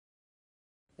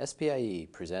SPIE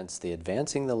presents the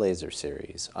Advancing the Laser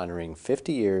series, honoring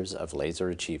 50 years of laser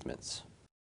achievements.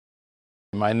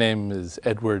 My name is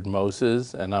Edward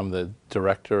Moses, and I'm the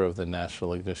director of the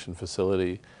National Ignition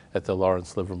Facility at the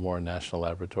Lawrence Livermore National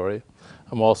Laboratory.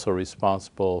 I'm also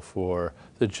responsible for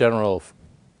the general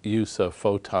use of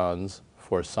photons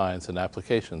for science and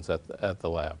applications at the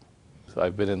lab. So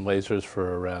I've been in lasers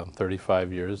for around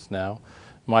 35 years now.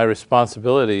 My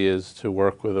responsibility is to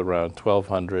work with around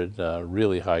 1,200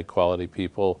 really high-quality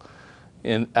people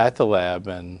at the lab,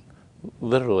 and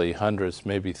literally hundreds,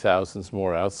 maybe thousands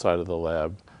more outside of the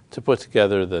lab, to put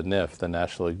together the NIF, the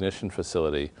National Ignition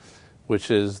Facility, which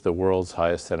is the world's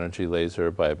highest energy laser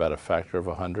by about a factor of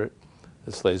 100.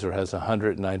 This laser has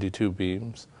 192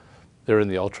 beams. They're in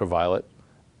the ultraviolet,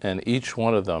 and each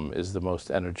one of them is the most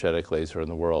energetic laser in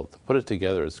the world. To put it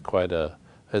together is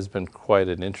has been quite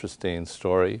an interesting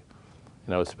story.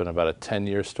 You know, it's been about a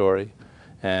 10-year story,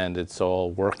 and it's all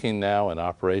working now and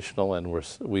operational, and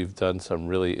we've done some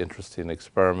really interesting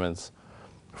experiments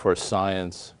for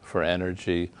science, for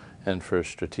energy, and for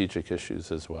strategic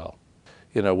issues as well.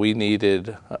 You know, we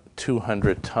needed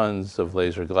 200 tons of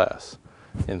laser glass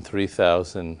in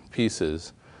 3,000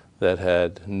 pieces that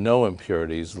had no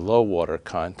impurities, low water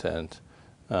content,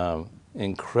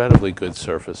 incredibly good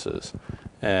surfaces.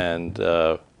 And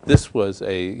this was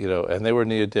and they were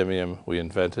neodymium. We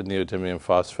invented neodymium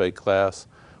phosphate glass.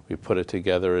 We put it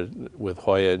together with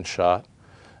Hoya and Schott.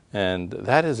 And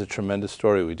that is a tremendous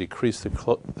story. We decreased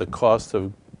the cost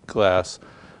of glass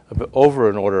over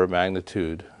an order of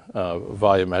magnitude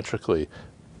volumetrically,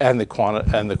 and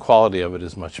the quality of it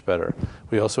is much better.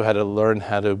 We also had to learn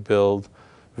how to build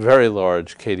very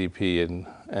large KDP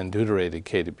and deuterated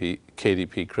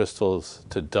KDP crystals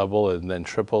to double and then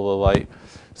triple the light.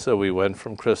 So we went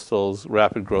from crystals,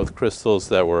 rapid growth crystals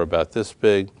that were about this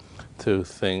big, to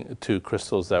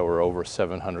crystals that were over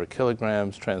 700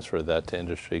 kilograms, transferred that to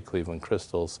industry, Cleveland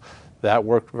crystals. That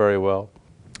worked very well.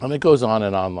 And it goes on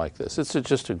and on like this. It's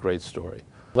just a great story.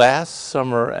 Last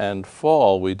summer and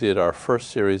fall, we did our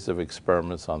first series of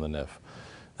experiments on the NIF.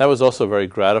 That was also very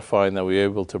gratifying that we were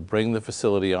able to bring the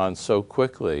facility on so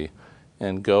quickly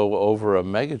and go over a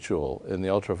megajoule in the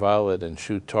ultraviolet and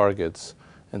shoot targets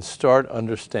and start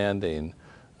understanding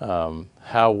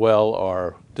how well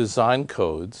our design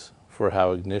codes for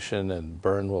how ignition and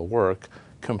burn will work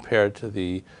compared to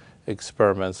the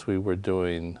experiments we were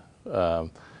doing.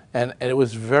 And it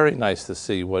was very nice to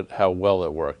see how well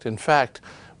it worked. In fact,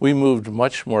 we moved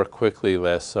much more quickly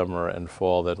last summer and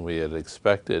fall than we had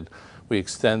expected. We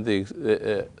extended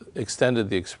the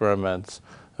experiments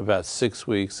about 6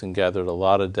 weeks and gathered a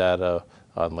lot of data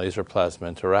on laser plasma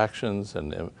interactions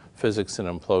and physics and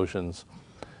implosions.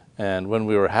 And when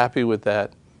we were happy with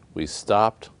that, we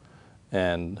stopped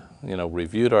and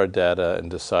reviewed our data and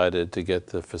decided to get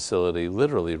the facility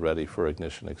literally ready for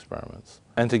ignition experiments.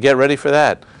 And to get ready for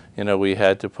that, we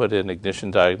had to put in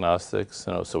ignition diagnostics,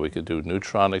 so we could do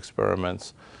neutron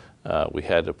experiments. We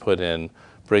had to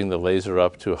bring the laser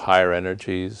up to higher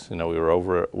energies. We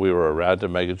were around a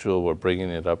megajoule. We're bringing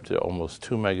it up to almost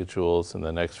 2 megajoules in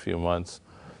the next few months.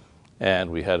 And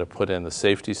we had to put in the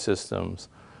safety systems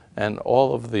and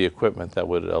all of the equipment that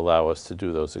would allow us to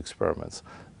do those experiments.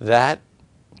 That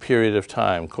period of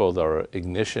time, called our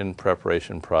Ignition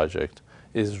Preparation Project,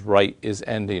 is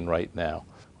ending right now.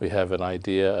 We have an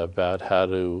idea about how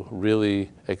to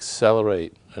really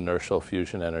accelerate inertial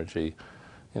fusion energy,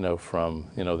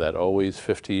 from that always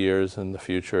 50 years in the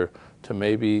future to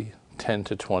maybe 10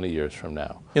 to 20 years from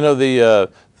now.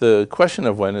 The question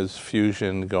of when is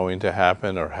fusion going to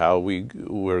happen or how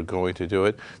we're going to do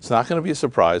it, it's not going to be a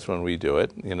surprise when we do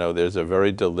it. There's a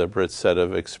very deliberate set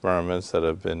of experiments that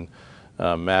have been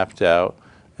mapped out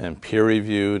and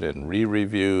peer-reviewed and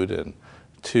re-reviewed, and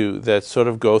that sort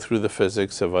of go through the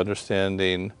physics of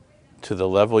understanding to the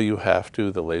level you have to,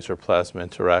 the laser plasma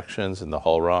interactions in the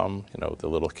hull ROM, the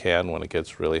little can when it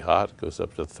gets really hot, goes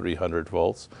up to 300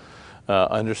 volts.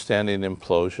 Understanding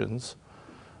implosions,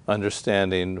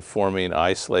 understanding forming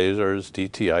ice lasers,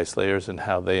 DT ice layers, and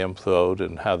how they implode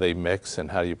and how they mix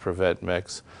and how you prevent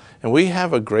mix. And we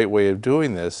have a great way of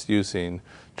doing this using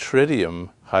tritium,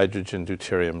 hydrogen,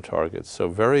 deuterium targets. So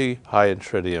very high in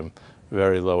tritium,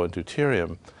 very low in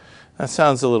deuterium. That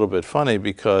sounds a little bit funny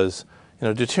because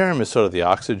deuterium is sort of the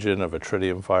oxygen of a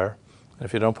tritium fire. And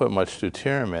if you don't put much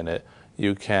deuterium in it,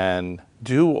 you can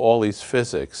do all these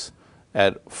physics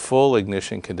at full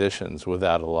ignition conditions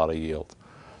without a lot of yield.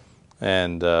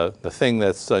 And the thing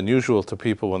that's unusual to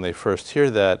people when they first hear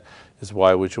that is,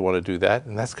 why would you want to do that?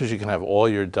 And that's because you can have all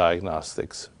your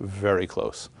diagnostics very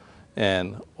close.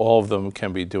 And all of them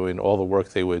can be doing all the work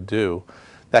they would do.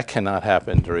 That cannot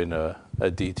happen during a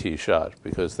a DT shot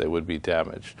because they would be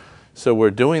damaged. So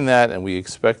we're doing that, and we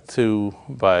expect to,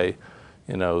 by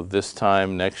this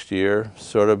time next year,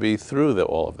 sort of be through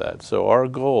all of that. So our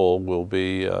goal will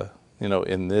be,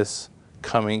 in this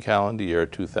coming calendar year,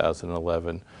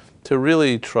 2011, to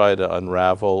really try to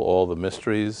unravel all the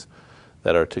mysteries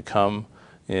that are to come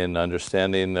in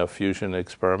understanding the fusion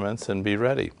experiments and be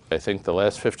ready. I think the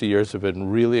last 50 years have been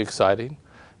really exciting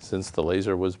since the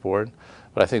laser was born,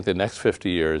 but I think the next 50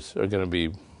 years are going to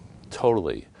be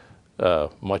totally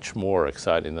much more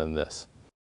exciting than this.